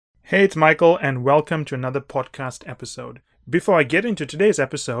Hey, it's Michael, and welcome to another podcast episode. Before I get into today's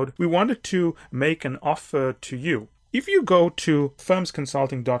episode, we wanted to make an offer to you. If you go to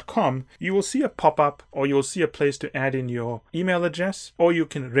firmsconsulting.com, you will see a pop-up or you'll see a place to add in your email address, or you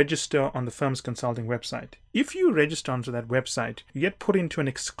can register on the Firms Consulting website. If you register onto that website, you get put into an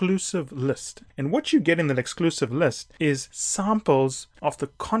exclusive list. And what you get in that exclusive list is samples of the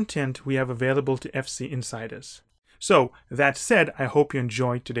content we have available to FC insiders. So, that said, I hope you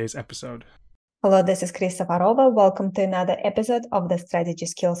enjoyed today's episode. Hello, this is Chris Safarova. Welcome to another episode of the Strategy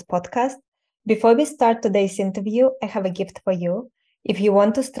Skills podcast. Before we start today's interview, I have a gift for you. If you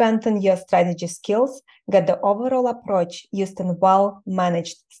want to strengthen your strategy skills, get the overall approach used in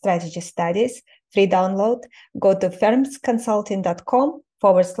well-managed strategy studies, free download, go to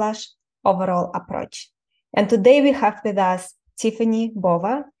firmsconsulting.com/overall approach. And today we have with us Tiffani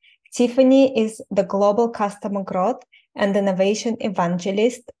Bova. Tiffani is the Global Customer Growth and Innovation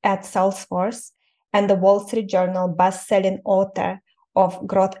Evangelist at Salesforce and the Wall Street Journal best-selling author of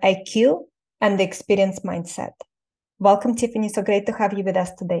Growth IQ and the Experience Mindset. Welcome, Tiffani. So great to have you with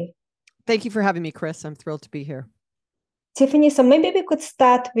us today. Thank you for having me, Chris. I'm thrilled to be here. Tiffani, so maybe we could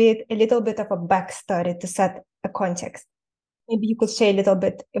start with a little bit of a backstory to set a context. Maybe you could share a little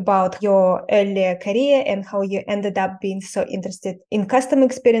bit about your earlier career and how you ended up being so interested in customer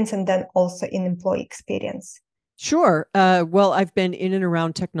experience and then also in employee experience. Sure. Well, I've been in and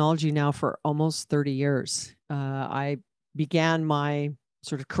around technology now for almost 30 years. I began my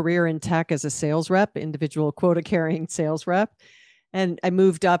sort of career in tech as a sales rep, individual quota carrying sales rep. And I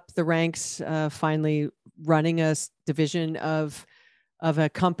moved up the ranks, finally running a division of a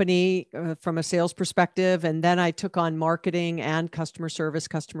company from a sales perspective. And then I took on marketing and customer service,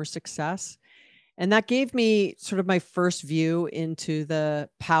 customer success. And that gave me sort of my first view into the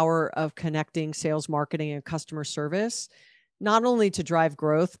power of connecting sales, marketing, and customer service, not only to drive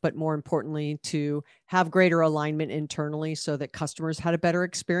growth, but more importantly, to have greater alignment internally so that customers had a better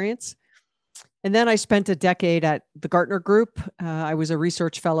experience. And then I spent a decade at the Gartner Group. I was a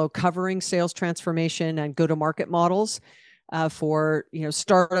research fellow covering sales transformation and go-to-market models for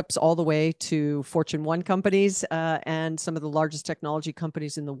startups all the way to Fortune 1 companies and some of the largest technology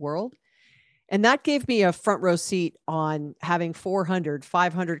companies in the world. And that gave me a front row seat on having 400,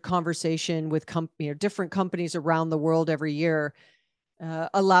 500 conversation with different companies around the world every year,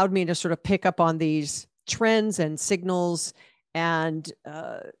 allowed me to sort of pick up on these trends and signals and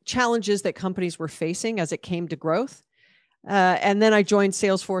challenges that companies were facing as it came to growth. And then I joined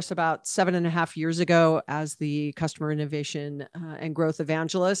Salesforce about 7.5 years ago as the customer innovation and growth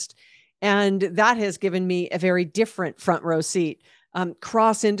evangelist. And that has given me a very different front row seat,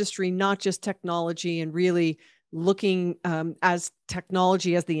 cross industry, not just technology, and really looking as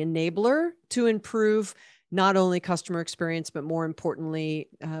technology as the enabler to improve not only customer experience, but more importantly,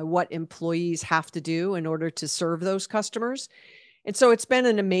 what employees have to do in order to serve those customers. And so it's been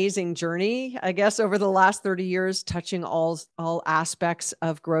an amazing journey, I guess, over the last 30 years, touching all aspects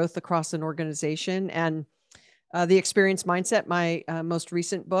of growth across an organization. And the Experience Mindset, my most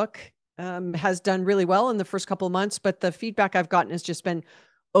recent book, has done really well in the first couple of months, but the feedback I've gotten has just been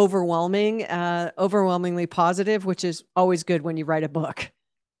overwhelmingly positive, which is always good when you write a book.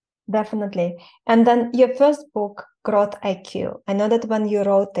 Definitely. And then your first book, Growth IQ, I know that when you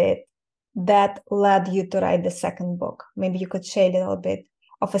wrote it, that led you to write the second book. Maybe you could share a little bit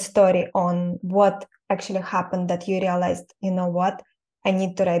of a story on what actually happened that you realized, you know what, I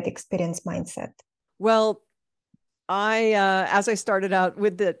need to write the Experience Mindset. Well, as I started out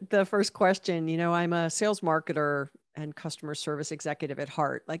with the first question, I'm a sales marketer and customer service executive at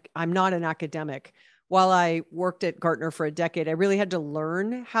heart. Like, I'm not an academic. While I worked at Gartner for a decade, I really had to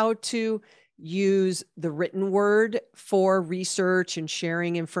learn how to use the written word for research and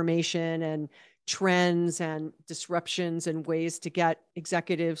sharing information and trends and disruptions and ways to get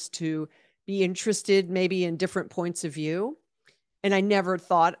executives to be interested maybe in different points of view. And I never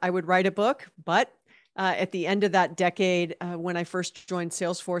thought I would write a book, but at the end of that decade, when I first joined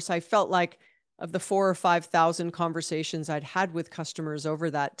Salesforce, I felt like of the 4,000 or 5,000 conversations I'd had with customers over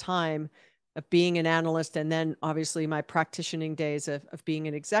that time of being an analyst, and then obviously my practicing days of being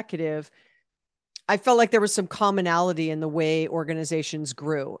an executive, I felt like there was some commonality in the way organizations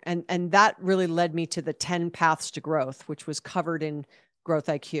grew. And that really led me to the 10 paths to growth, which was covered in Growth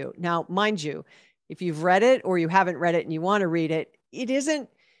IQ. Now, mind you, if you've read it or you haven't read it and you want to read it, it isn't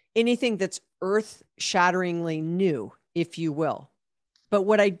anything that's earth-shatteringly new, if you will. But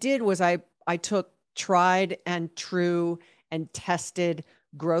what I did was I took tried and true and tested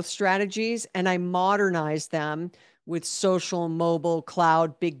growth strategies and I modernized them with social, mobile,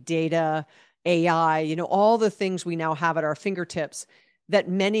 cloud, big data, AI, all the things we now have at our fingertips that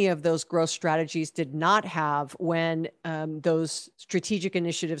many of those growth strategies did not have when those strategic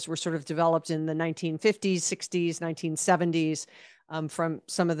initiatives were sort of developed in the 1950s, 60s, 1970s from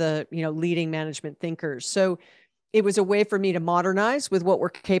some of the leading management thinkers. So it was a way for me to modernize with what we're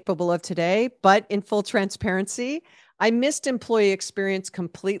capable of today. But in full transparency, I missed employee experience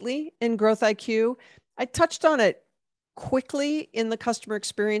completely in Growth IQ. I touched on it quickly in the customer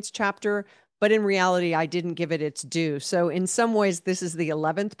experience chapter, but in reality, I didn't give it its due. So in some ways, this is the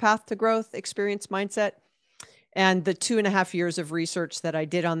 11th path to growth, experience mindset. And the 2.5 years of research that I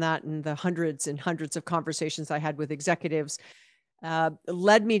did on that and the hundreds and hundreds of conversations I had with executives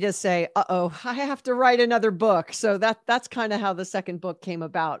led me to say, I have to write another book. So that's kind of how the second book came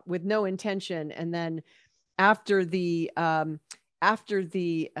about, with no intention. And then after the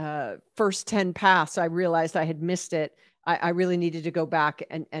first 10 paths, I realized I had missed it. I really needed to go back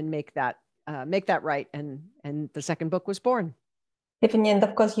and make that right. And the second book was born. Tiffani, and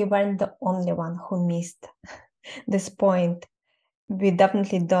of course, you weren't the only one who missed this point. We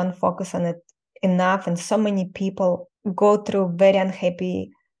definitely don't focus on it enough, and so many people go through very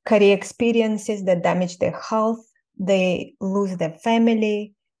unhappy career experiences that damage their health. They lose their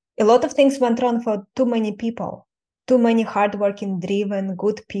family. A lot of things went wrong for too many people, too many hardworking, driven,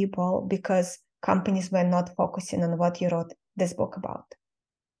 good people, because companies were not focusing on what you wrote this book about.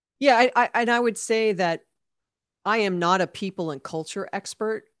 Yeah, I would say that I am not a people and culture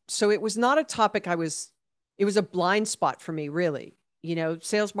expert. So it was not a topic it was a blind spot for me, really.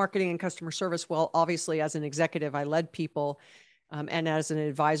 Sales, marketing, and customer service. Well, obviously, as an executive, I led people, and as an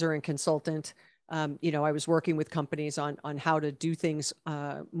advisor and consultant, I was working with companies on how to do things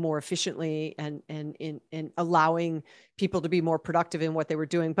more efficiently and in allowing people to be more productive in what they were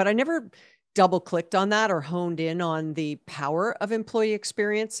doing. But I never double clicked on that or honed in on the power of employee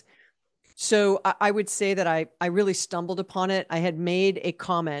experience. So I would say that I really stumbled upon it. I had made a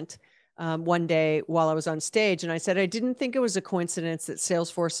comment one day while I was on stage, and I said I didn't think it was a coincidence that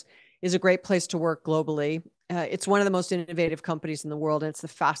Salesforce is a great place to work globally. It's one of the most innovative companies in the world, and it's the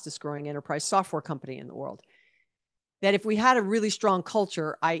fastest growing enterprise software company in the world. That if we had a really strong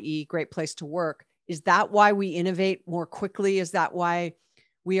culture, i.e. great place to work, is that why we innovate more quickly? Is that why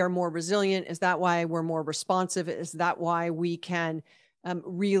we are more resilient? Is that why we're more responsive? Is that why we can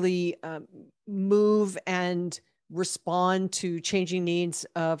really move and respond to changing needs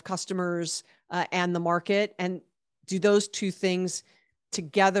of customers and the market? And do those two things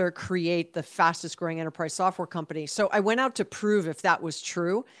together create the fastest growing enterprise software company? So I went out to prove if that was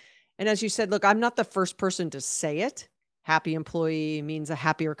true. And as you said, look, I'm not the first person to say it. Happy employee means a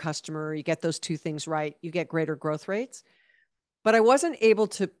happier customer. You get those two things right, you get greater growth rates. But I wasn't able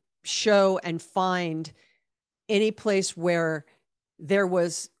to show and find any place where there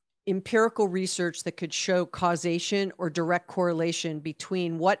was empirical research that could show causation or direct correlation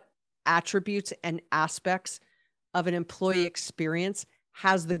between what attributes and aspects of an employee experience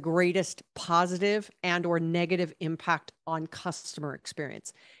has the greatest positive and or negative impact on customer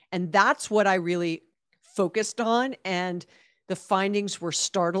experience. And that's what I really focused on. And the findings were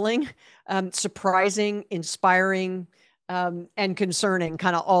startling, surprising, inspiring, and concerning,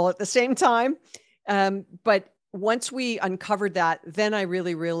 kind of all at the same time. But once we uncovered that, then I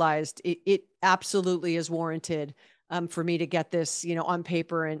really realized it absolutely is warranted for me to get this, on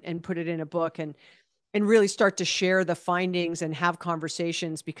paper and put it in a book and really start to share the findings and have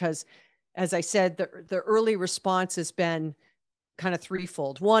conversations. Because, as I said, the early response has been kind of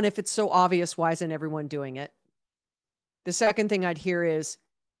threefold. One, if it's so obvious, why isn't everyone doing it? The second thing I'd hear is,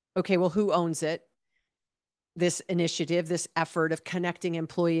 okay, well, who owns it? This initiative, this effort of connecting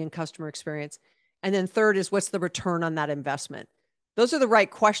employee and customer experience. And then third is, what's the return on that investment? Those are the right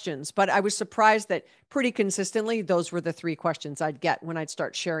questions, but I was surprised that pretty consistently, those were the three questions I'd get when I'd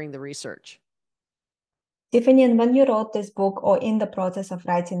start sharing the research. Tiffani, and when you wrote this book, or in the process of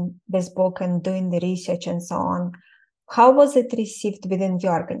writing this book and doing the research and so on, how was it received within the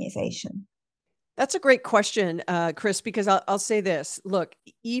organization? That's a great question, Chris, because I'll say this. Look,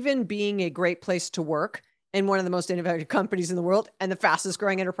 even being a great place to work and one of the most innovative companies in the world and the fastest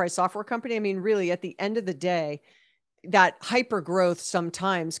growing enterprise software company, I mean, really, at the end of the day, that hyper growth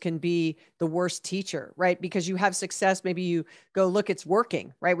sometimes can be the worst teacher, right? Because you have success, maybe you go, look, it's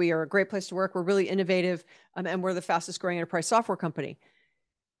working, right? We are a great place to work. We're really innovative, and we're the fastest growing enterprise software company.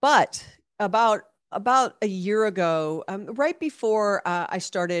 But about a year ago, right before I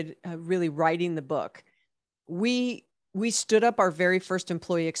started really writing the book, we stood up our very first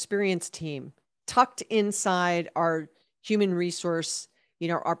employee experience team, tucked inside our human resource,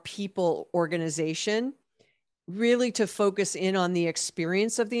 our people organization, really to focus in on the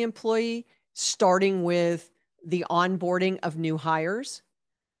experience of the employee, starting with the onboarding of new hires.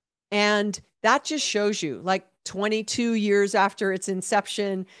 And that just shows you, like 22 years after its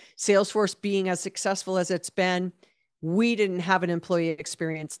inception, Salesforce being as successful as it's been, we didn't have an employee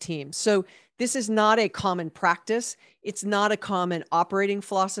experience team. So this is not a common practice. It's not a common operating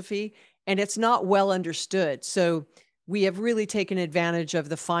philosophy, and it's not well understood. So we have really taken advantage of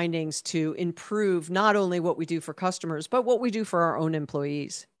the findings to improve not only what we do for customers, but what we do for our own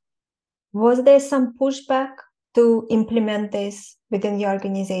employees. Was there some pushback to implement this within the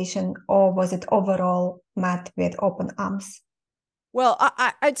organization, or was it overall met with open arms? Well,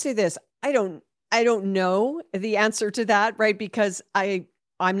 I'd say this. I don't know the answer to that, right? Because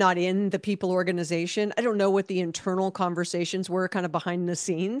I'm not in the people organization. I don't know what the internal conversations were kind of behind the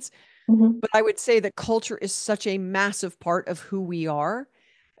scenes. Mm-hmm. But I would say that culture is such a massive part of who we are.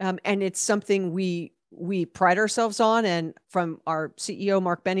 And it's something we pride ourselves on. And from our CEO,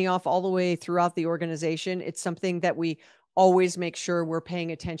 Mark Benioff, all the way throughout the organization, it's something that we always make sure we're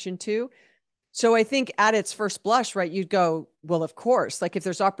paying attention to. So I think at its first blush, right, you'd go, well, of course, like if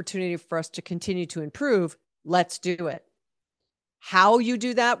there's opportunity for us to continue to improve, let's do it. How you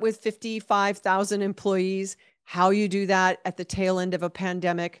do that with 55,000 employees, how you do that at the tail end of a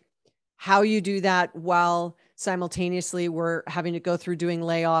pandemic, how you do that while simultaneously we're having to go through doing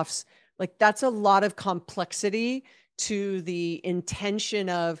layoffs, like that's a lot of complexity to the intention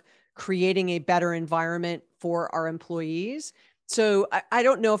of creating a better environment for our employees. So I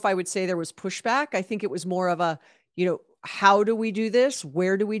don't know if I would say there was pushback. I think it was more of a, how do we do this?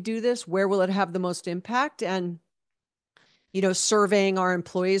 Where do we do this? Where will it have the most impact? And, surveying our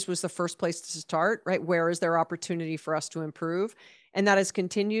employees was the first place to start, right? Where is there opportunity for us to improve? And that has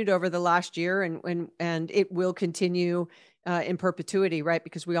continued over the last year, and it will continue in perpetuity, right?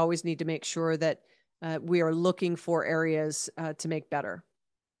 Because we always need to make sure that we are looking for areas to make better.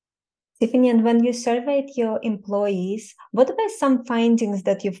 Tiffani, and when you surveyed your employees, what were some findings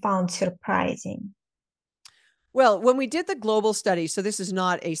that you found surprising? Well, when we did the global study, so this is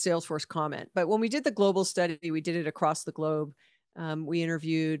not a Salesforce comment, but when we did the global study, we did it across the globe. We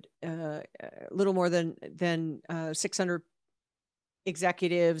interviewed a little more than 600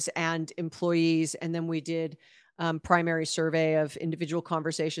 executives and employees, and then we did primary survey of individual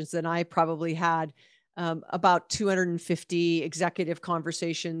conversations. Then I probably had about 250 executive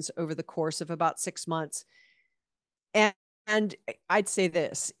conversations over the course of about 6 months. And I'd say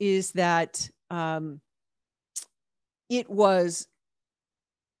this is that it was,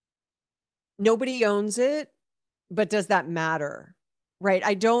 nobody owns it, but does that matter? Right?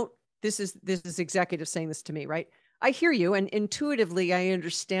 This is executive saying this to me, right? I hear you, and intuitively I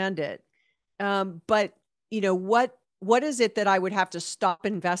understand it. But what is it that I would have to stop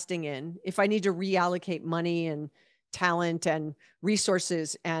investing in if I need to reallocate money and talent and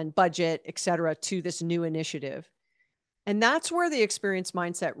resources and budget, et cetera, to this new initiative? And that's where the experience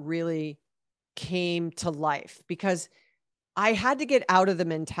mindset really came to life, because I had to get out of the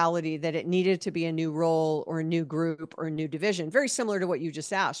mentality that it needed to be a new role or a new group or a new division. Very similar to what you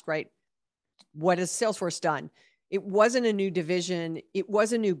just asked, right? What has Salesforce done? It wasn't a new division. It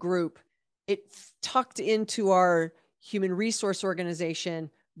was a new group. It tucked into our human resource organization,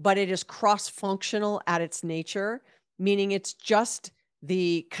 but it is cross-functional at its nature, meaning it's just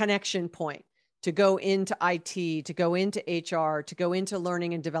the connection point to go into IT, to go into HR, to go into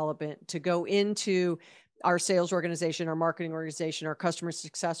learning and development, to go into our sales organization, our marketing organization, our customer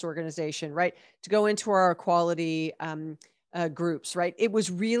success organization, right? To go into our quality groups, right? It was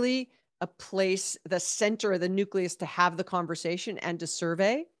really a place, the center, the nucleus to have the conversation and to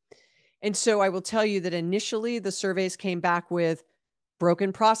survey. And so I will tell you that initially the surveys came back with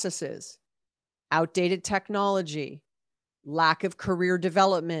broken processes, outdated technology, lack of career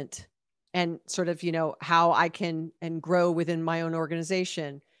development, and sort of, how I can and grow within my own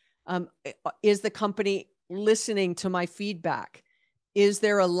organization. Is the company listening to my feedback? Is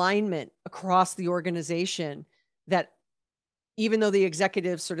there alignment across the organization that even though the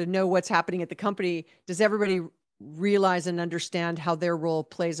executives sort of know what's happening at the company, does everybody realize and understand how their role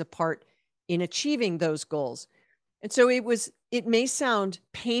plays a part in achieving those goals? And so it may sound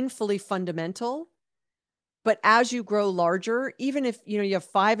painfully fundamental, but as you grow larger, even if you have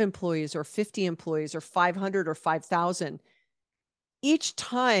 5 employees or 50 employees or 500 or 5,000, each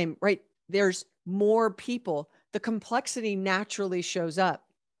time, right, there's more people, the complexity naturally shows up.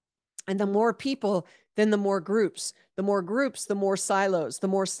 And the more people, then the more groups. The more groups, the more silos. The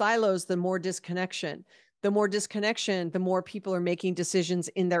more silos, the more disconnection. The more disconnection, the more people are making decisions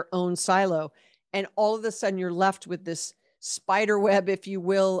in their own silo. And all of a sudden you're left with this spider web, if you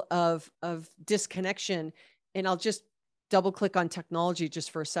will, of disconnection. And I'll just double click on technology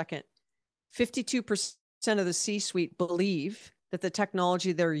just for a second. 52% of the C-suite believe that the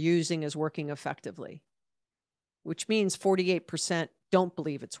technology they're using is working effectively, which means 48% don't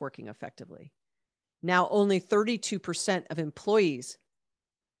believe it's working effectively. Now, only 32% of employees,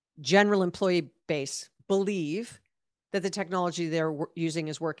 general employee base, believe that the technology they're using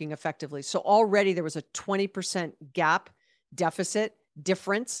is working effectively. So already there was a 20% gap, deficit,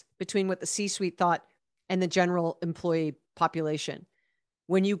 difference between what the C-suite thought and the general employee population.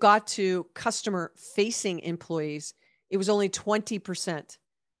 When you got to customer-facing employees, it was only 20%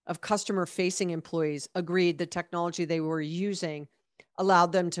 of customer-facing employees agreed the technology they were using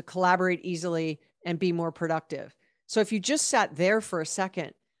allowed them to collaborate easily and be more productive. So if you just sat there for a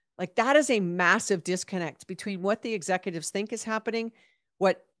second, like that is a massive disconnect between what the executives think is happening,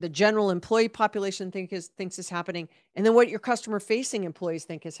 what the general employee population thinks is happening, and then what your customer-facing employees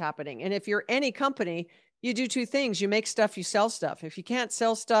think is happening. And if you're any company, you do two things. You make stuff, you sell stuff. If you can't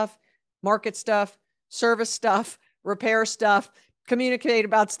sell stuff, market stuff, service stuff, repair stuff, communicate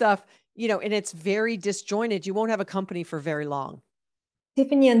about stuff, and it's very disjointed, you won't have a company for very long.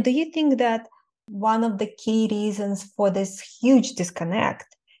 Tiffani, and do you think that one of the key reasons for this huge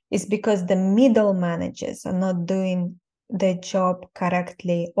disconnect is because the middle managers are not doing the job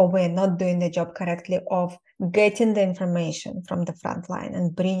correctly, or we're not doing the job correctly of getting the information from the front line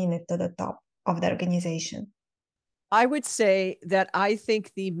and bringing it to the top of the organization? I would say that I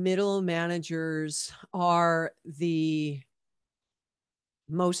think the middle managers are the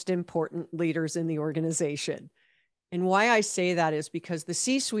most important leaders in the organization. And why I say that is because the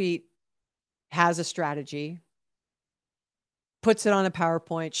C-suite has a strategy, puts it on a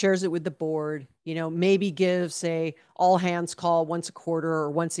PowerPoint, shares it with the board, maybe gives a all hands call once a quarter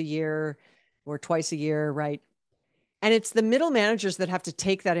or once a year or twice a year, right? And it's the middle managers that have to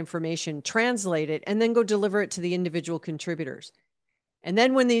take that information, translate it, and then go deliver it to the individual contributors. And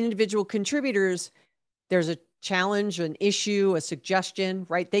then when the individual contributors, there's a challenge, an issue, a suggestion,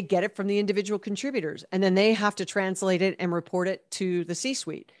 right? They get it from the individual contributors, and then they have to translate it and report it to the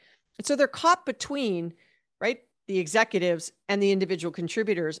C-suite. And so they're caught between, right, the executives and the individual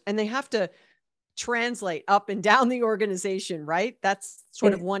contributors, and they have to translate up and down the organization, right? That's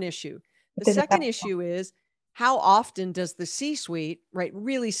sort of one issue. The second issue is, how often does the C-suite, right,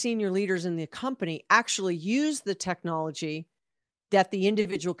 really senior leaders in the company actually use the technology that the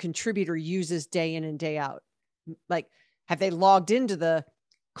individual contributor uses day in and day out? Like, have they logged into the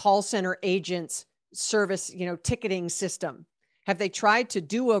call center agent's service, ticketing system? Have they tried to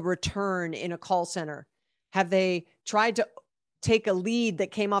do a return in a call center? Have they tried to take a lead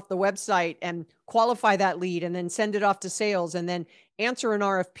that came off the website and qualify that lead and then send it off to sales and then answer an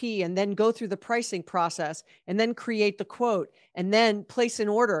RFP and then go through the pricing process and then create the quote and then place an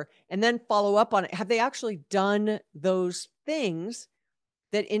order and then follow up on it? Have they actually done those things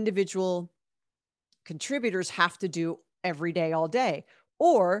that individual contributors have to do every day, all day?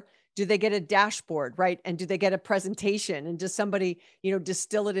 Or do they get a dashboard, right? And do they get a presentation? And does somebody,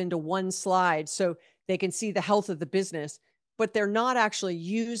 distill it into one slide so they can see the health of the business? But they're not actually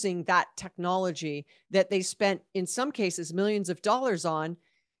using that technology that they spent, in some cases, millions of dollars on,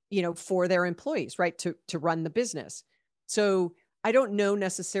 for their employees, right? To run the business. So I don't know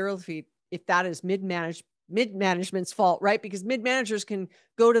necessarily if that is mid-management's fault, right? Because mid-managers can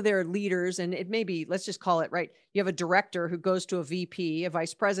go to their leaders, and it may be, let's just call it, right? You have a director who goes to a VP, a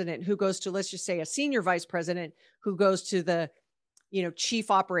vice president who goes to, let's just say, a senior vice president who goes to the, chief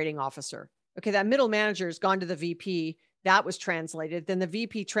operating officer. Okay, that middle manager has gone to the VP. That was translated. Then the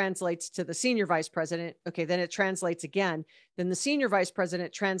VP translates to the senior vice president. Okay, then it translates again. Then the senior vice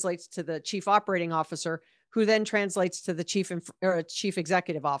president translates to the chief operating officer, who then translates to the chief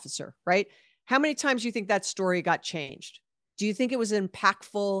executive officer, right? How many times do you think that story got changed? Do you think it was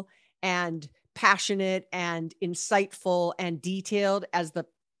impactful and passionate and insightful and detailed as the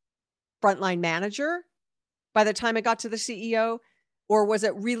frontline manager by the time it got to the CEO? Or was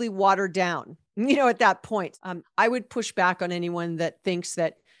it really watered down, at that point? I would push back on anyone that thinks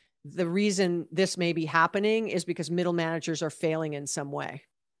that the reason this may be happening is because middle managers are failing in some way.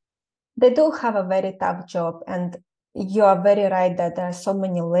 They do have a very tough job, and you are very right that there are so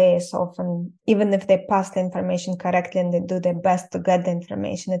many layers. Often, even if they pass the information correctly and they do their best to get the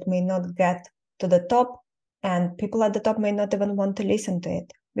information, it may not get to the top, and people at the top may not even want to listen to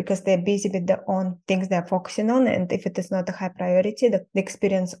it because they're busy with their own things they're focusing on. And if it is not a high priority, the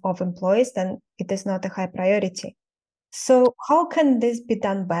experience of employees, then it is not a high priority. So how can this be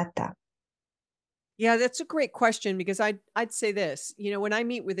done better? Yeah, that's a great question, because I'd say this, when I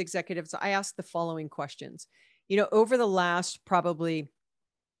meet with executives, I ask the following questions. Over the last probably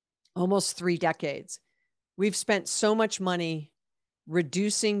almost 3 decades, we've spent so much money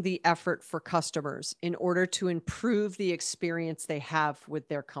reducing the effort for customers in order to improve the experience they have with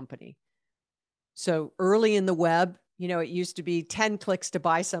their company. So early in the web, it used to be 10 clicks to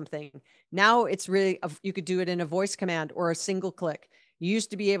buy something. Now it's really, you could do it in a voice command or a single click. You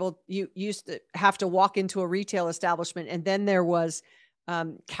used to have to walk into a retail establishment, and then there was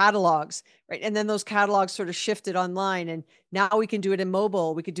catalogs, right? And then those catalogs sort of shifted online, and now we can do it in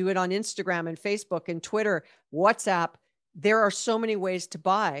mobile. We could do it on Instagram and Facebook and Twitter, WhatsApp. There are so many ways to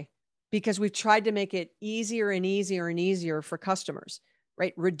buy because we've tried to make it easier and easier and easier for customers,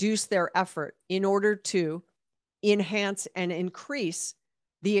 right? Reduce their effort in order to enhance and increase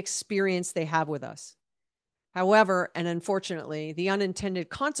the experience they have with us. However, and unfortunately, the unintended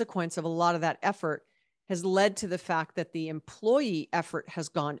consequence of a lot of that effort has led to the fact that the employee effort has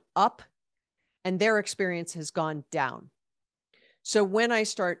gone up and their experience has gone down. So when I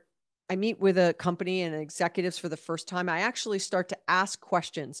meet with a company and executives for the first time, I actually start to ask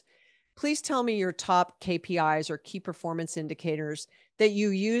questions. Please tell me your top KPIs or key performance indicators that you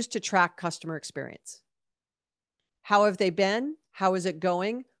use to track customer experience. How have they been? How is it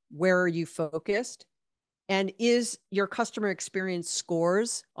going? Where are you focused? And is your customer experience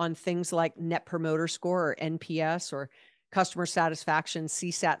scores on things like Net Promoter Score or NPS or customer satisfaction,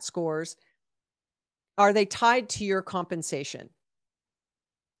 CSAT scores, are they tied to your compensation?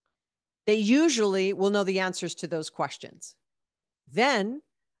 They usually will know the answers to those questions. Then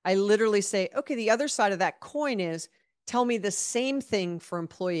I literally say, okay, the other side of that coin is tell me the same thing for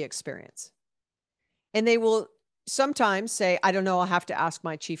employee experience. And they will sometimes say, I don't know, I'll have to ask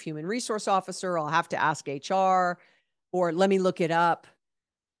my chief human resource officer, I'll have to ask HR, or let me look it up.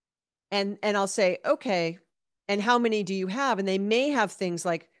 And I'll say, okay, and how many do you have? And they may have things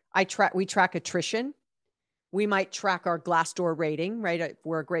like we track attrition. We might track our Glassdoor rating, right?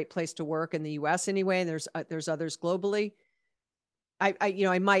 We're a great place to work in the US anyway. There's others globally.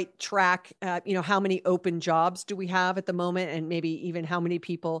 I might track, how many open jobs do we have at the moment, and maybe even how many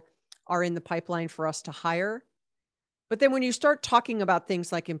people are in the pipeline for us to hire. But then when you start talking about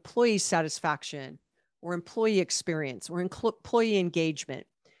things like employee satisfaction or employee experience or employee engagement,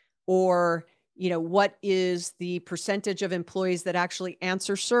 or, what is the percentage of employees that actually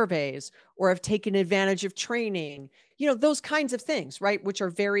answer surveys or have taken advantage of training, those kinds of things, right? Which are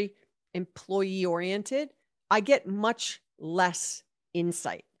very employee oriented. I get much less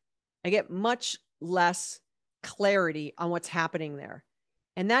insight. I get much less clarity on what's happening there.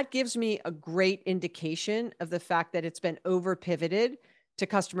 And that gives me a great indication of the fact that it's been over pivoted to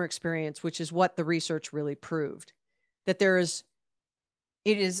customer experience, which is what the research really proved. That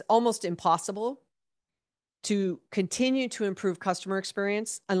it is almost impossible to continue to improve customer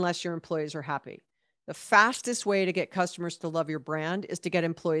experience unless your employees are happy. The fastest way to get customers to love your brand is to get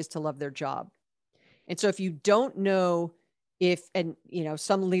employees to love their job. And so if you don't know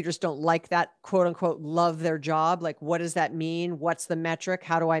some leaders don't like that, quote unquote, love their job. Like, what does that mean? What's the metric?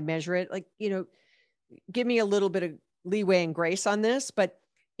 How do I measure it? Like, give me a little bit of leeway and grace on this, but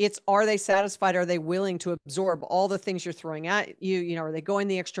are they satisfied? Are they willing to absorb all the things you're throwing at you? Are they going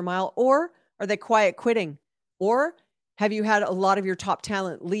the extra mile, or are they quiet quitting? Or have you had a lot of your top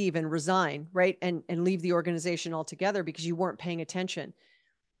talent leave and resign, right? And leave the organization altogether because you weren't paying attention.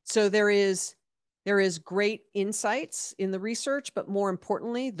 So there is great insights in the research, but more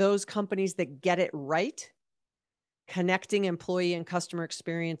importantly, those companies that get it right, connecting employee and customer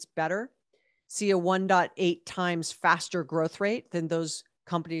experience better, see a 1.8 times faster growth rate than those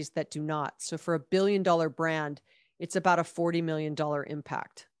companies that do not. So for $1 billion brand, it's about a $40 million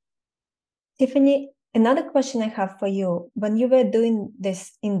impact. Tiffani, another question I have for you. When you were doing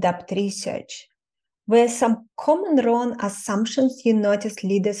this in-depth research, were some common wrong assumptions you noticed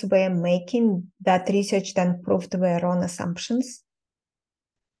leaders were making that research then proved were wrong assumptions?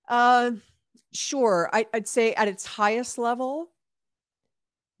 Sure. I'd say at its highest level,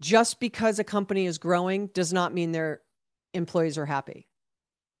 just because a company is growing does not mean their employees are happy.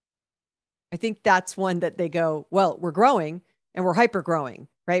 I think that's one that they go, well, we're growing and we're hyper growing,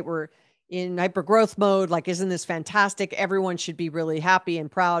 right? We're in hyper growth mode. Like, isn't this fantastic? Everyone should be really happy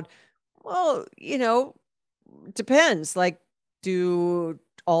and proud. Well, it depends. Like, do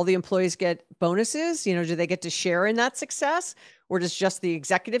all the employees get bonuses? Do they get to share in that success? Or does just the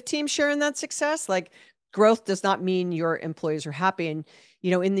executive team share in that success? Like, growth does not mean your employees are happy. And,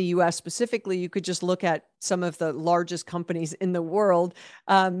 in the US specifically, you could just look at some of the largest companies in the world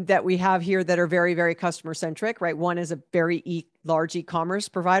that we have here that are very, very customer centric, right? One is a very large e-commerce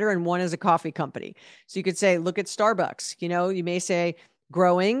provider and one is a coffee company. So you could say, look at Starbucks. You may say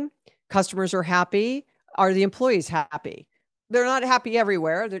growing, customers are happy. Are the employees happy? they're not happy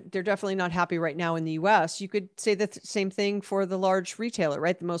everywhere. They're definitely not happy right now in the US. You could say the same thing for the large retailer,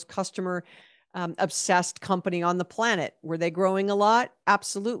 right? The most customer obsessed company on the planet. Were they growing a lot?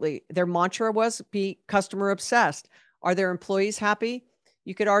 Absolutely. Their mantra was be customer obsessed. Are their employees happy?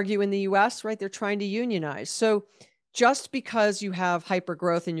 You could argue in the US, right? They're trying to unionize. So just because you have hyper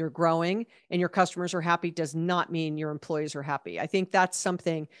growth and you're growing and your customers are happy does not mean your employees are happy. I think that's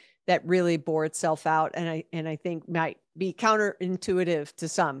something that really bore itself out, and I think might be counterintuitive to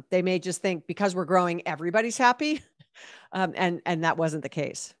some. They may just think because we're growing, everybody's happy, and that wasn't the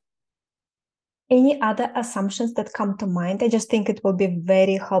case. Any other assumptions that come to mind? I just think it will be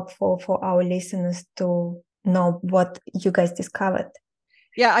very helpful for our listeners to know what you guys discovered.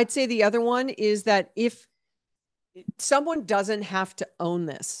 Yeah, I'd say the other one is that if someone doesn't have to own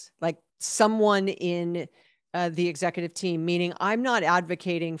this, like someone in the executive team, meaning I'm not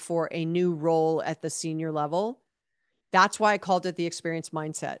advocating for a new role at the senior level. That's why I called it the experience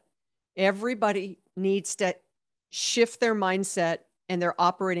mindset. Everybody needs to shift their mindset and their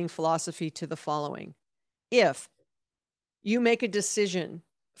operating philosophy to the following. If you make a decision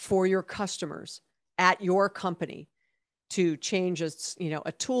for your customers at your company to change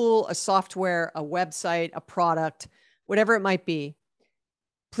a tool, a software, a website, a product, whatever it might be,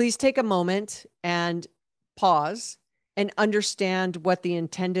 please take a moment and pause and understand what the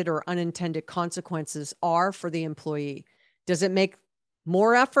intended or unintended consequences are for the employee. Does it make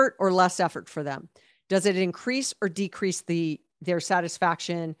more effort or less effort for them? Does it increase or decrease their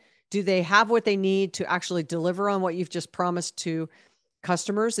satisfaction? Do they have what they need to actually deliver on what you've just promised to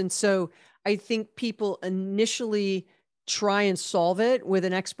customers? And so I think people initially try and solve it with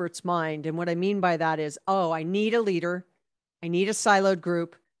an expert's mind. And what I mean by that is, I need a leader. I need a siloed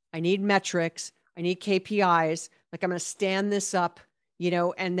group. I need metrics. I need KPIs. Like I'm going to stand this up,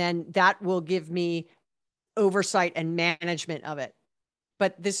 and then that will give me oversight and management of it.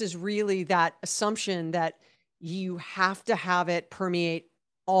 But this is really that assumption that you have to have it permeate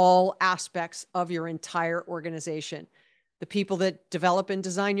all aspects of your entire organization. The people that develop and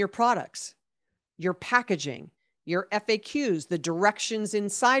design your products, your packaging, your FAQs, the directions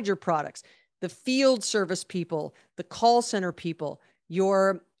inside your products, the field service people, the call center people,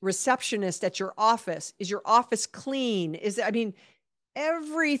 your receptionist at your office. Is your office clean?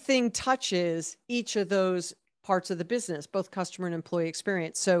 Everything touches each of those parts of the business, both customer and employee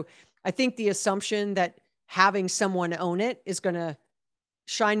experience. So I think the assumption that having someone own it is going to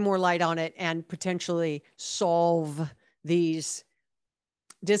shine more light on it and potentially solve these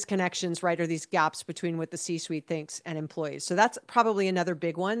disconnections, right? Or these gaps between what the C-suite thinks and employees. So that's probably another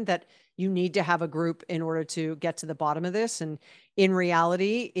big one, that you need to have a group in order to get to the bottom of this. And in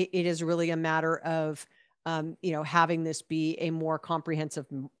reality, it is really a matter of, having this be a more comprehensive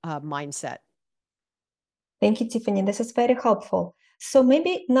mindset. Thank you, Tiffani. This is very helpful. So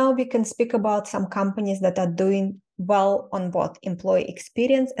maybe now we can speak about some companies that are doing well on both employee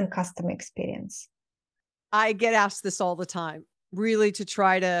experience and customer experience. I get asked this all the time, really, to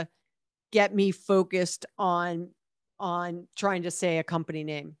try to get me focused on trying to say a company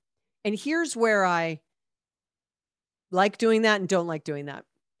name. And here's where I like doing that and don't like doing that.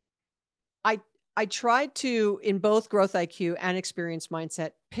 I tried to, in both Growth IQ and Experience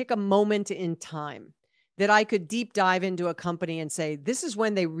Mindset, pick a moment in time that I could deep dive into a company and say, this is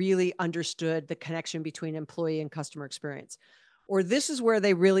when they really understood the connection between employee and customer experience. Or this is where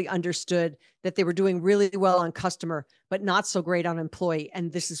they really understood that they were doing really well on customer, but not so great on employee.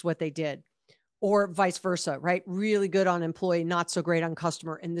 And this is what they did. Or vice versa, right? Really good on employee, not so great on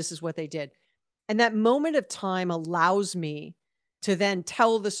customer. And this is what they did. And that moment of time allows me to then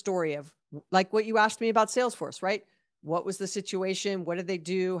tell the story of, like what you asked me about Salesforce, right? What was the situation? What did they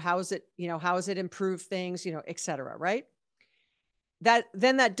do? How is it improved things, et cetera, right? That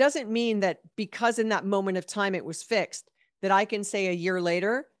doesn't mean that because in that moment of time it was fixed, that I can say a year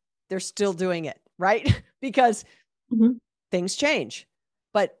later, they're still doing it, right? Because things change.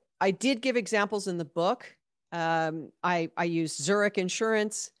 But I did give examples in the book. I used Zurich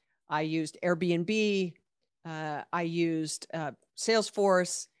Insurance. I used Airbnb. I used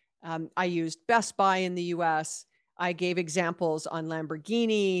Salesforce. I used Best Buy in the US. I gave examples on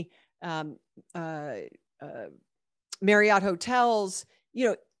Lamborghini, Marriott Hotels.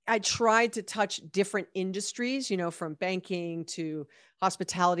 I tried to touch different industries, from banking to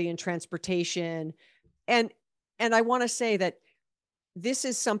hospitality and transportation. And I want to say that this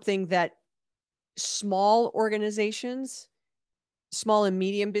is something that small organizations, small and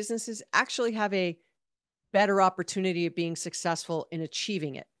medium businesses actually have a better opportunity of being successful in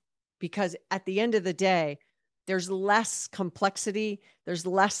achieving it. Because at the end of the day, there's less complexity, there's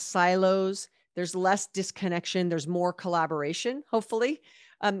less silos, There's less disconnection. There's more collaboration, hopefully,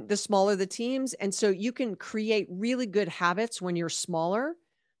 the smaller the teams. And so you can create really good habits when you're smaller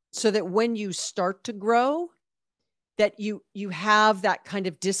so that when you start to grow, that you have that kind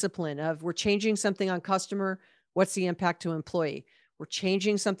of discipline of, we're changing something on customer, what's the impact to employee? We're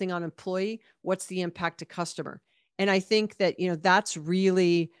changing something on employee, what's the impact to customer? And I think that, that's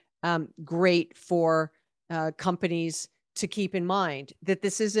really great for companies to keep in mind, that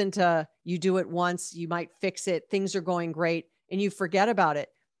this isn't you do it once, you might fix it, things are going great, and you forget about it.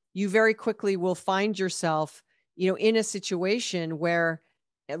 You very quickly will find yourself, in a situation where,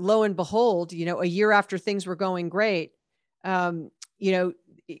 lo and behold, a year after things were going great,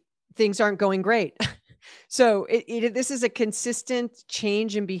 things aren't going great. So this is a consistent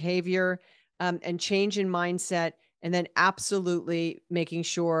change in behavior and change in mindset, and then absolutely making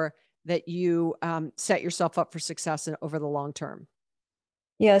sure that you set yourself up for success over the long term.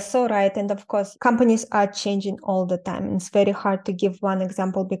 Yeah, so right. And of course, companies are changing all the time. It's very hard to give one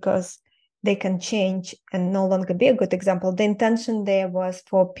example because they can change and no longer be a good example. The intention there was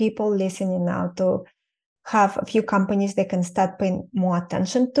for people listening now to have a few companies they can start paying more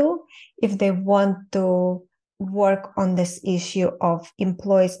attention to if they want to work on this issue of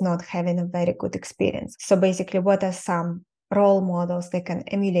employees not having a very good experience. So basically, what are some role models they can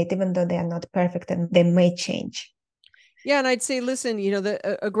emulate, even though they are not perfect and they may change? Yeah, and I'd say, listen,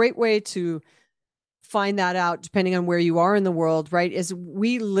 a great way to find that out, depending on where you are in the world, right, is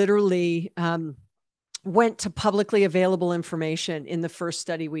we literally went to publicly available information in the first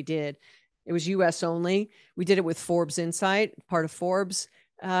study we did. It was US only. We did it with Forbes Insight, part of Forbes.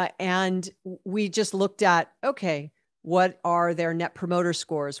 And we just looked at, okay, what are their net promoter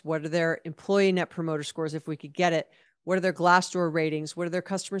scores? What are their employee net promoter scores, if we could get it? What are their Glassdoor ratings? What are their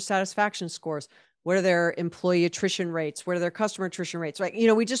customer satisfaction scores? What are their employee attrition rates? What are their customer attrition rates? Right?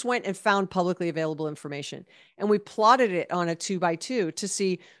 We just went and found publicly available information, and we plotted it on a 2x2 to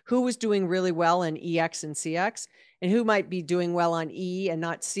see who was doing really well in EX and CX and who might be doing well on E and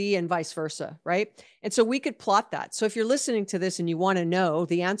not C, and vice versa. Right? And so we could plot that. So if you're listening to this and you want to know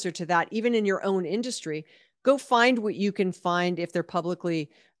the answer to that, even in your own industry, go find what you can find if they're publicly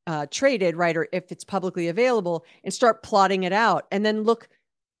traded, right? Or if it's publicly available, and start plotting it out, and then look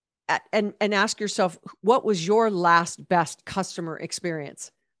at, and ask yourself, what was your last best customer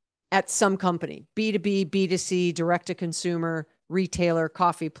experience at some company? B2B, B2C, direct to consumer, retailer,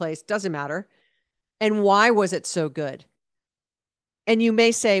 coffee place, doesn't matter. And why was it so good? And you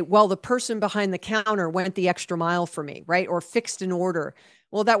may say, well, the person behind the counter went the extra mile for me, right? Or fixed an order.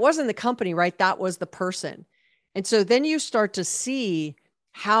 Well, that wasn't the company, right? That was the person. And so then you start to see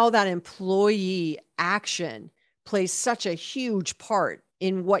how that employee action plays such a huge part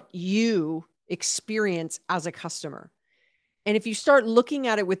in what you experience as a customer. And if you start looking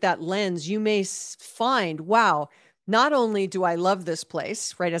at it with that lens, you may find, wow, not only do I love this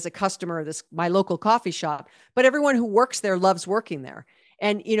place, right, as a customer of my local coffee shop, but everyone who works there loves working there.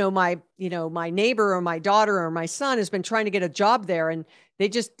 And, my neighbor or my daughter or my son has been trying to get a job there, and they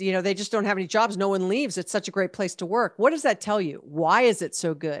just don't have any jobs. No one leaves. It's such a great place to work. What does that tell you? Why is it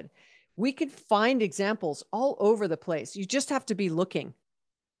so good? We could find examples all over the place. You just have to be looking.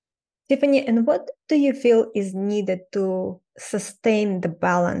 Tiffani, and what do you feel is needed to sustain the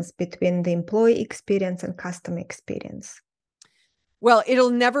balance between the employee experience and customer experience? Well, it'll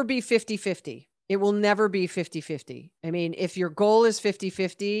never be 50-50. It will never be 50-50. I mean, if your goal is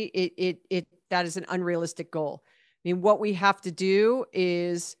 50-50, that is an unrealistic goal. I mean, what we have to do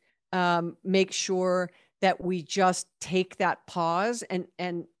is make sure that we just take that pause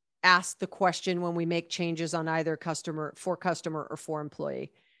and ask the question when we make changes on either customer or for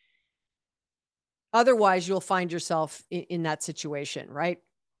employee. Otherwise, you'll find yourself in that situation, right?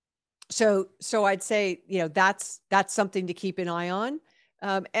 So I'd say, that's something to keep an eye on.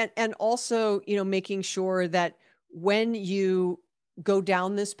 And also, making sure that when you go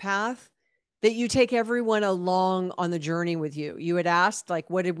down this path, that you take everyone along on the journey with you. You had asked, like,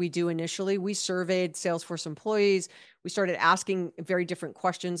 what did we do initially? We surveyed Salesforce employees. We started asking very different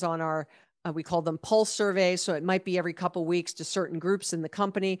questions on our, we call them pulse surveys. So it might be every couple of weeks to certain groups in the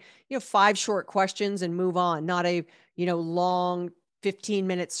company, 5 short questions and move on, not a, long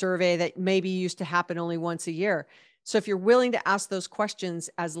 15-minute survey that maybe used to happen only once a year. So if you're willing to ask those questions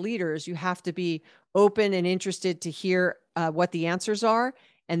as leaders, you have to be open and interested to hear what the answers are.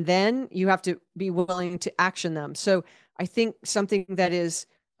 And then you have to be willing to action them. So I think something that is,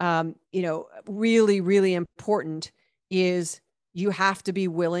 really, really important is you have to be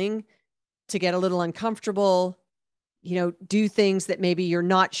willing to get a little uncomfortable, do things that maybe you're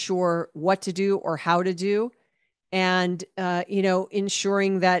not sure what to do or how to do. And,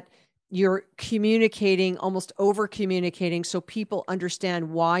 ensuring that you're communicating, almost over communicating, so people understand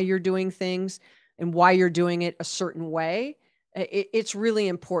why you're doing things and why you're doing it a certain way. It's really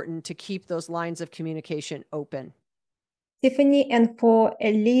important to keep those lines of communication open. Tiffani, and for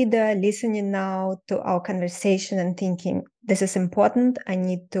a leader listening now to our conversation and thinking, this is important, I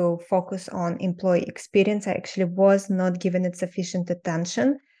need to focus on employee experience. I actually was not given it sufficient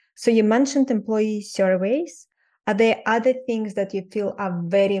attention. So you mentioned employee surveys. Are there other things that you feel are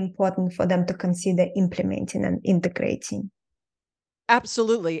very important for them to consider implementing and integrating?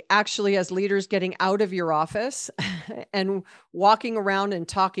 Absolutely. Actually, as leaders, getting out of your office and walking around and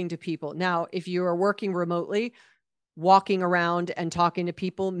talking to people. Now, if you are working remotely, walking around and talking to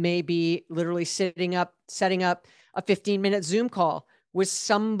people may be literally setting up a 15-minute Zoom call with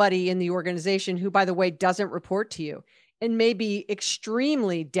somebody in the organization who, by the way, doesn't report to you and may be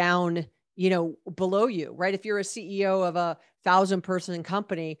extremely down, below you, right? If you're a CEO of a 1,000-person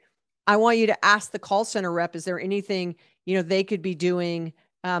company, I want you to ask the call center rep, is there anything, they could be doing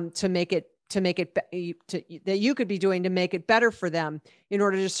that you could be doing to make it better for them in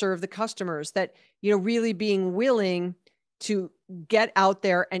order to serve the customers, that, really being willing to get out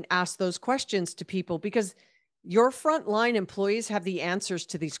there and ask those questions to people, because your frontline employees have the answers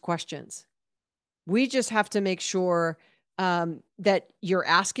to these questions. We just have to make sure that you're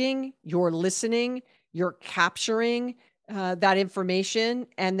asking, you're listening, you're capturing that information,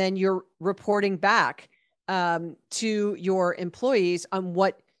 and then you're reporting back to your employees on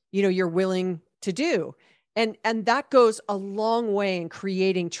what you're willing to do. And that goes a long way in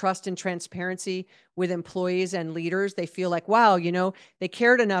creating trust and transparency with employees and leaders. They feel like, wow, they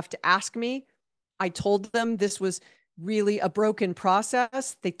cared enough to ask me. I told them this was really a broken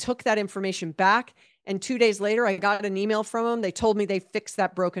process. They took that information back. And 2 days later, I got an email from them. They told me they fixed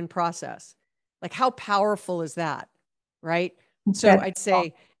that broken process. Like, how powerful is that? Right? So I'd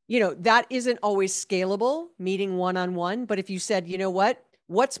say, that isn't always scalable, meeting one-on-one. But if you said,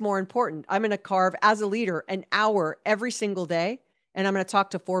 what's more important? I'm going to carve, as a leader, an hour every single day, and I'm going to talk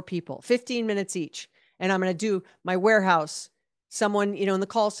to 4 people, 15 minutes each. And I'm going to do my warehouse, someone, in the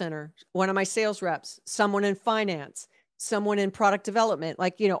call center, one of my sales reps, someone in finance, someone in product development,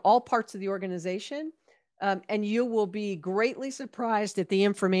 all parts of the organization. And you will be greatly surprised at the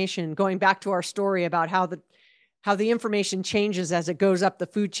information, going back to our story about how the information changes as it goes up the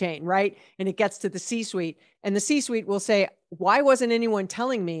food chain, right? And it gets to the C-suite. And the C-suite will say, why wasn't anyone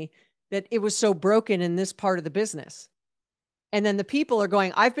telling me that it was so broken in this part of the business? And then the people are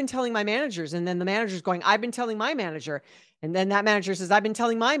going, I've been telling my managers. And then the manager's going, I've been telling my manager. And then that manager says, I've been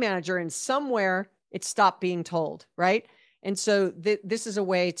telling my manager. And somewhere it stopped being told, right? And so this is a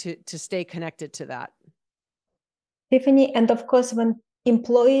way to stay connected to that. Tiffani, and of course, when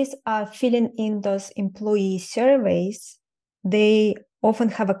employees are filling in those employee surveys, they often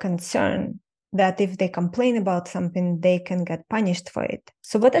have a concern that if they complain about something, they can get punished for it.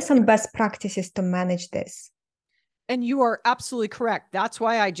 So what are some best practices to manage this? And you are absolutely correct. That's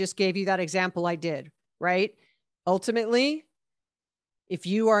why I just gave you that example I did, right? Ultimately, if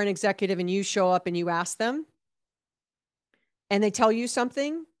you are an executive and you show up and you ask them and they tell you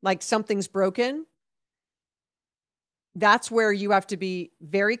something, like something's broken, that's where you have to be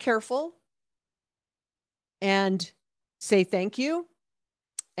very careful and say thank you,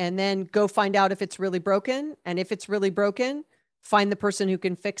 and then go find out if it's really broken. And if it's really broken, find the person who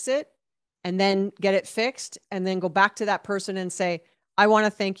can fix it, and then get it fixed, and then go back to that person and say, I want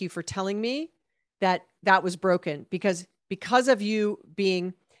to thank you for telling me that that was broken, because of you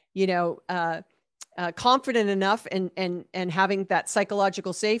being, confident enough and having that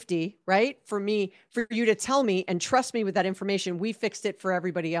psychological safety, right? For you to tell me and trust me with that information, we fixed it for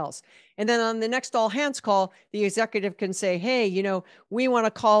everybody else. And then on the next all hands call, the executive can say, hey, we want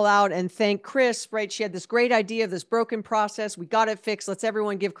to call out and thank Chris, right? She had this great idea of this broken process. We got it fixed. Let's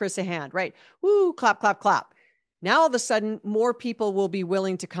everyone give Chris a hand, right? Woo, clap, clap, clap. Now, all of a sudden, more people will be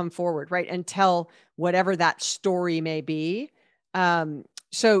willing to come forward, right? And tell whatever that story may be.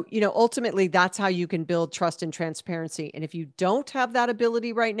 So, ultimately, that's how you can build trust and transparency. And if you don't have that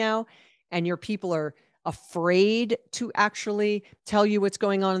ability right now, and your people are afraid to actually tell you what's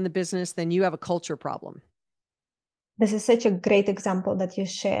going on in the business, then you have a culture problem. This is such a great example that you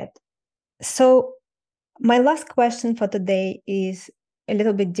shared. So my last question for today is a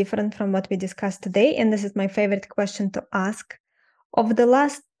little bit different from what we discussed today. And this is my favorite question to ask. Of the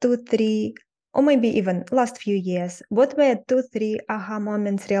last 2, 3, or maybe even last few years, what were 2, 3 aha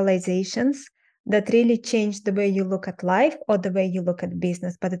moments, realizations that really changed the way you look at life or the way you look at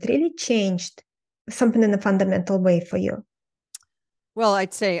business, but it really changed something in a fundamental way for you? Well,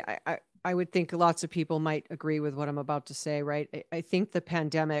 I'd say I would think lots of people might agree with what I'm about to say, right? I think the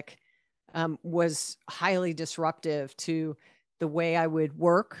pandemic was highly disruptive to the way I would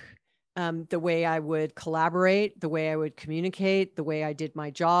work, the way I would collaborate, the way I would communicate, the way I did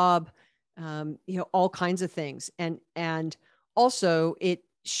my job, all kinds of things. And also it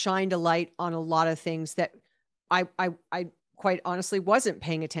shined a light on a lot of things that I quite honestly wasn't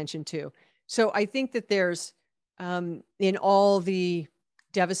paying attention to. So I think that there's, in all the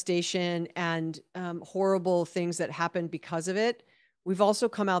devastation and horrible things that happened because of it, we've also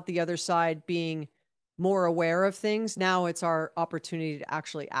come out the other side being more aware of things. Now it's our opportunity to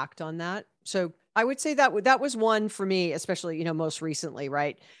actually act on that. So I would say that was one for me, especially, most recently.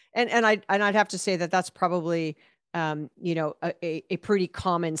 Right. And I'd have to say that that's probably, a pretty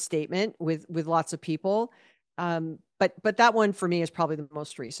common statement with lots of people. But that one for me is probably the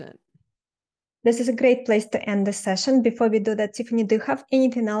most recent. This is a great place to end the session. Before we do that, Tiffani, do you have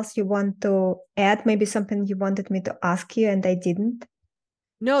anything else you want to add? Maybe something you wanted me to ask you and I didn't?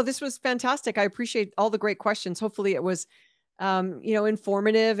 No, this was fantastic. I appreciate all the great questions. Hopefully it was,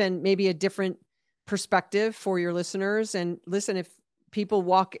 informative and maybe a different perspective for your listeners. And listen, if people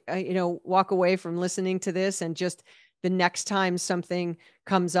walk away from listening to this and just the next time something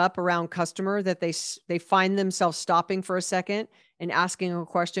comes up around customer that they find themselves stopping for a second and asking a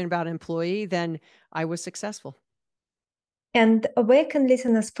question about employee, then I was successful. And where can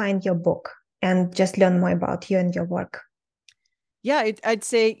listeners find your book and just learn more about you and your work? Yeah, I'd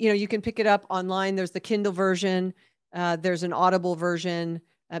say, you can pick it up online. There's the Kindle version. There's an Audible version,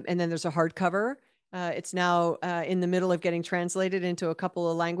 and then there's a hardcover. It's now in the middle of getting translated into a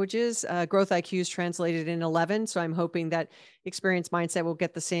couple of languages. Growth IQ is translated in 11. So I'm hoping that Experience Mindset will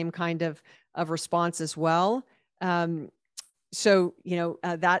get the same kind of response as well. So,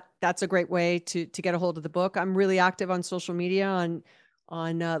 that's a great way to get a hold of the book. I'm really active on social media on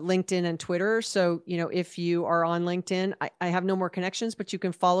LinkedIn and Twitter. So, if you are on LinkedIn, I have no more connections, but you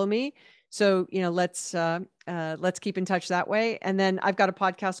can follow me. So, let's keep in touch that way. And then I've got a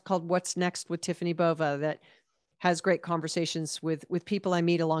podcast called What's Next with Tiffani Bova that has great conversations with people I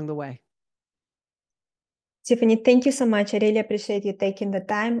meet along the way. Tiffani, thank you so much. I really appreciate you taking the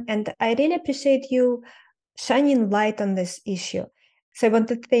time, and I really appreciate you shining light on this issue. So I want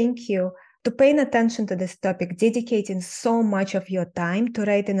to thank you to paying attention to this topic, dedicating so much of your time to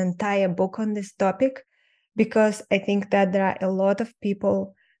write an entire book on this topic, because I think that there are a lot of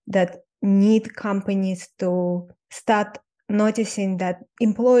people that need companies to start noticing that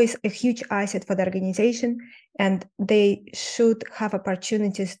employees are a huge asset for the organization, and they should have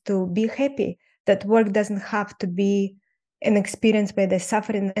opportunities to be happy, that work doesn't have to be an experience where they're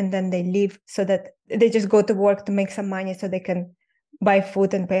suffering and then they leave, so that they just go to work to make some money so they can buy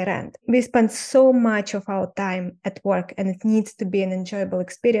food and pay rent. We spend so much of our time at work, and it needs to be an enjoyable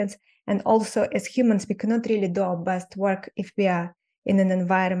experience. And also, as humans, we cannot really do our best work if we are in an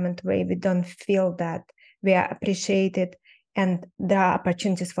environment where we don't feel that we are appreciated and there are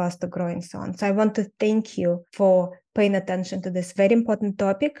opportunities for us to grow and so on. So I want to thank you for paying attention to this very important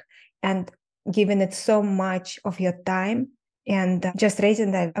topic and giving it so much of your time and just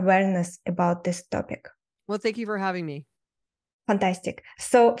raising the awareness about this topic. Well, thank you for having me. Fantastic.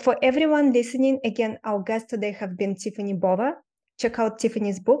 So for everyone listening, again, our guests today have been Tiffani Bova. Check out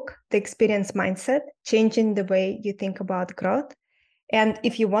Tiffani's book, The Experience Mindset, Changing the Way You Think About Growth. And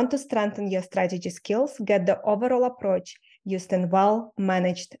if you want to strengthen your strategy skills, get the overall approach used in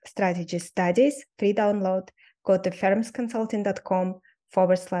well-managed strategy studies, free download, go to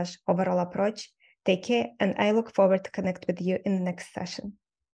firmsconsulting.com/overall approach. Take care, and I look forward to connect with you in the next session.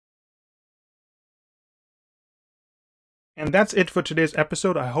 And that's it for today's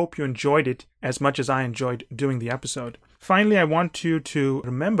episode. I hope you enjoyed it as much as I enjoyed doing the episode. Finally, I want you to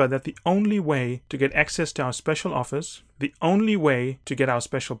remember that the only way to get access to our special offers, the only way to get our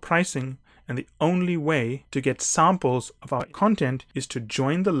special pricing, and the only way to get samples of our content is to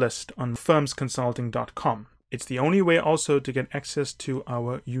join the list on firmsconsulting.com. It's the only way also to get access to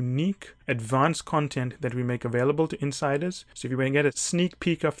our unique advanced content that we make available to insiders. So if you want to get a sneak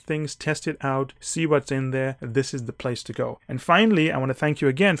peek of things, test it out, see what's in there, this is the place to go. And finally, I want to thank you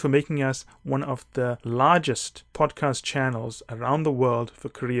again for making us one of the largest podcast channels around the world for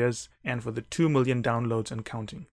careers and for the 2 million downloads and counting.